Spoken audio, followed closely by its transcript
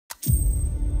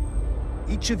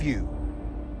Each of you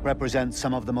represents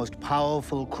some of the most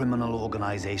powerful criminal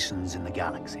organizations in the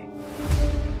galaxy.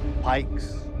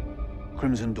 Pikes,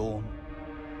 Crimson Dawn,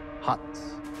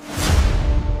 Huts.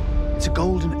 It's a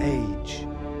golden age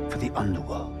for the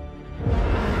underworld.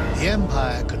 The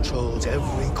Empire controls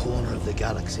every corner of the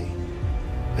galaxy,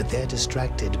 but they're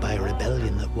distracted by a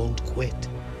rebellion that won't quit.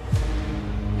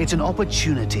 It's an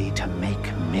opportunity to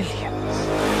make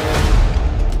millions.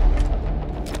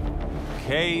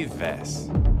 Kay Vess,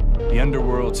 the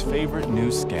underworld's favorite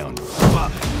new scoundrel.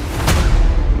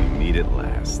 We meet at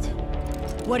last.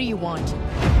 What do you want?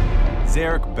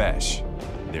 Zarek Besh.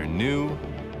 They're new,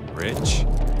 rich,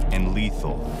 and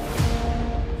lethal.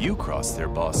 You crossed their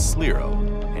boss Sliro,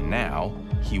 and now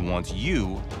he wants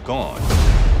you gone.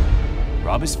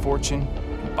 Rob his fortune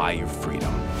and buy your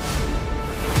freedom.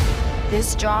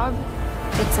 This job,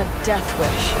 it's a death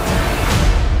wish.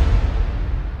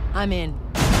 I'm in.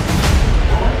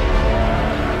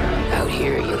 Out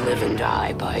here, you live and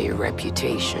die by your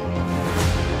reputation.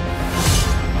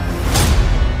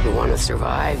 You want to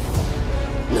survive?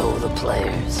 Know the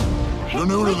players. You're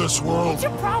new to this world. What's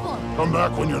your problem? Come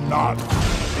back when you're not.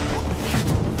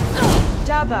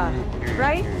 Jabba,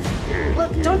 right?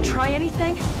 Look, don't try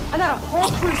anything. I got a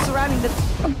whole crew surrounding the...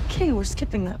 Okay, we're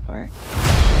skipping that part.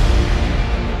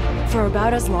 For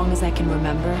about as long as I can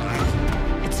remember,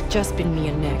 it's just been me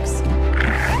and Nix.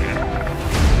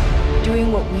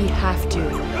 Doing what we have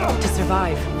to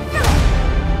survive.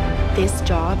 This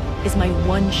job is my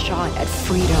one shot at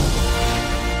freedom.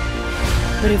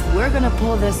 But if we're gonna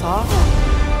pull this off,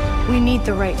 we need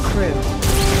the right crew.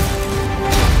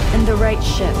 And the right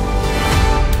ship.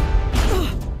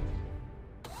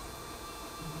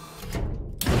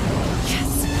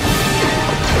 Yes!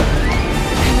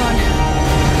 Hang on.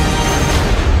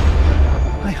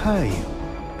 I hire you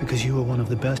because you are one of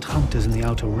the best hunters in the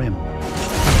Outer Rim.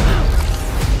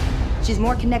 She's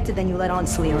more connected than you let on,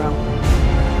 Sliro.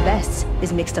 Vess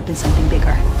is mixed up in something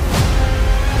bigger.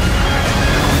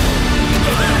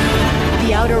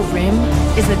 The Outer Rim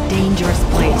is a dangerous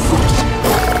place.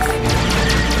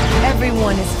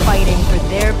 Everyone is fighting for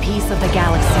their piece of the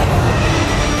galaxy.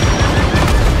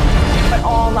 But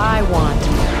all I want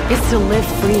is to live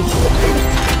free.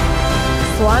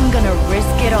 So I'm gonna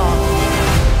risk it all.